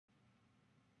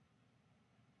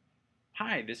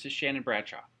Hi, this is Shannon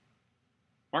Bradshaw.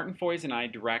 Martin Foys and I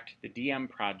direct the DM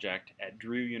project at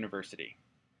Drew University.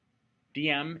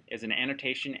 DM is an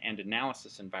annotation and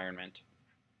analysis environment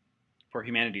for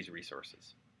humanities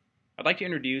resources. I'd like to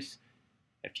introduce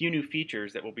a few new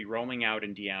features that will be rolling out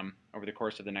in DM over the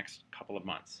course of the next couple of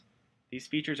months. These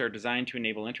features are designed to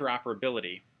enable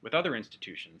interoperability with other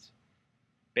institutions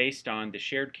based on the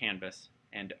shared Canvas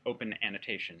and open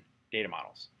annotation data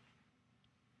models.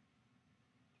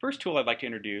 The first tool I'd like to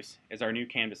introduce is our new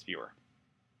Canvas Viewer.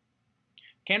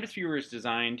 Canvas Viewer is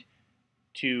designed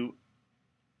to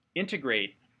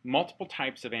integrate multiple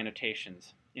types of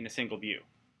annotations in a single view.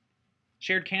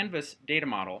 Shared Canvas data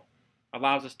model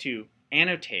allows us to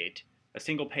annotate a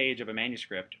single page of a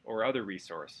manuscript or other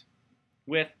resource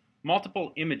with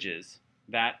multiple images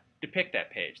that depict that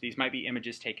page. These might be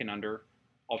images taken under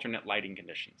alternate lighting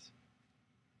conditions.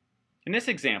 In this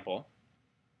example,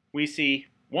 we see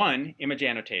one image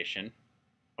annotation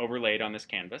overlaid on this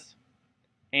canvas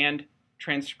and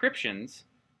transcriptions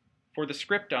for the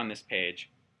script on this page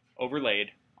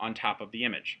overlaid on top of the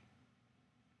image.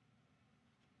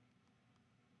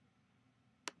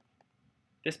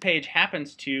 This page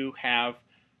happens to have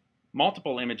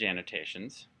multiple image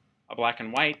annotations, a black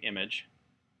and white image,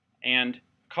 and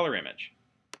a color image.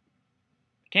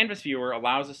 The Canvas Viewer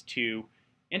allows us to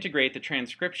integrate the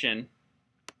transcription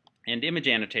and image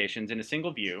annotations in a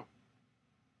single view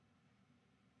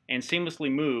and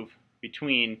seamlessly move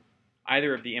between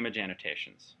either of the image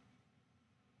annotations.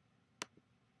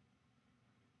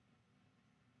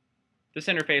 This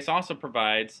interface also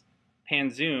provides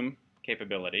pan-zoom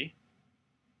capability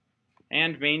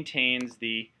and maintains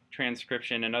the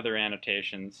transcription and other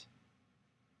annotations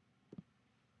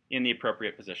in the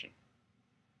appropriate position.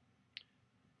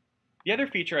 The other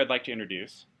feature I'd like to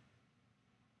introduce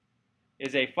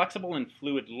is a flexible and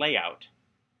fluid layout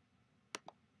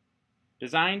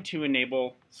designed to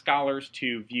enable scholars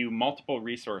to view multiple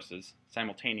resources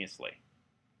simultaneously.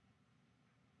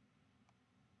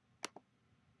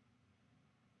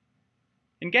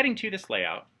 In getting to this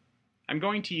layout, I'm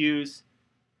going to use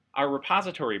our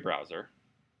repository browser.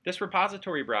 This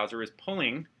repository browser is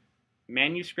pulling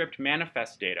manuscript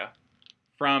manifest data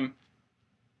from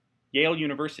Yale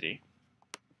University.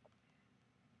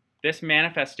 This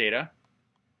manifest data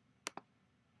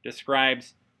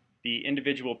describes the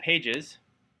individual pages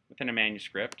within a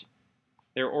manuscript,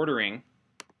 their ordering,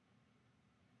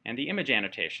 and the image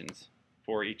annotations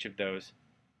for each of those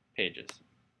pages,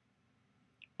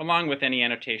 along with any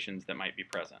annotations that might be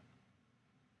present.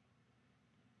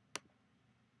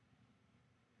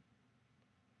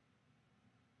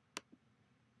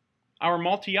 Our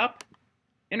multi-up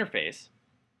interface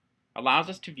allows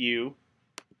us to view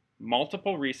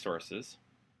multiple resources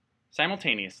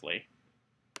simultaneously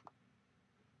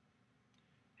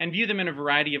and view them in a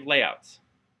variety of layouts.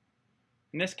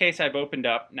 In this case, I've opened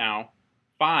up now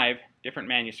 5 different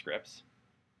manuscripts.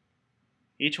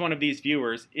 Each one of these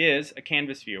viewers is a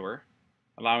Canvas viewer,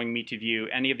 allowing me to view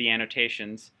any of the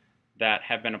annotations that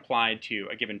have been applied to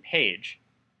a given page.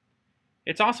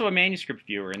 It's also a manuscript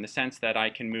viewer in the sense that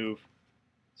I can move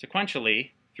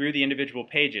sequentially through the individual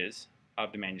pages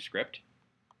of the manuscript.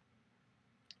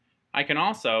 I can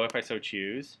also, if I so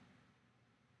choose,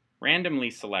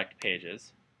 randomly select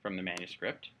pages from the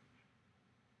manuscript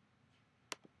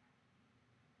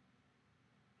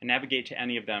and navigate to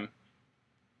any of them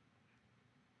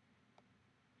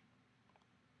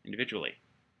individually.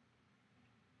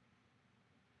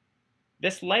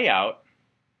 This layout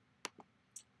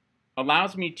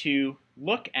allows me to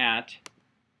look at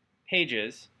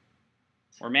pages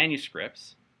or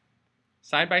manuscripts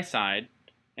side by side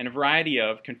in a variety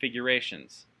of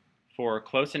configurations for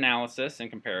close analysis and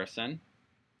comparison,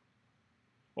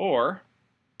 or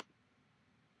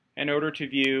in order to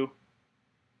view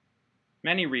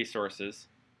many resources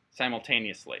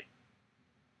simultaneously,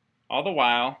 all the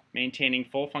while maintaining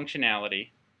full functionality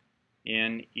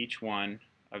in each one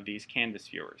of these Canvas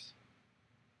viewers.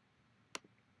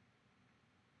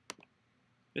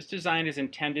 This design is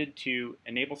intended to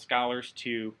enable scholars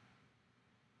to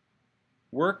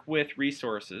work with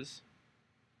resources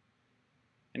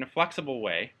in a flexible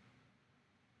way,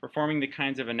 performing the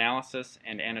kinds of analysis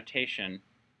and annotation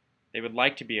they would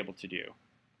like to be able to do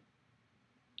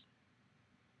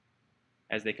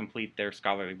as they complete their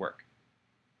scholarly work.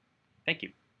 Thank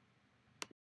you.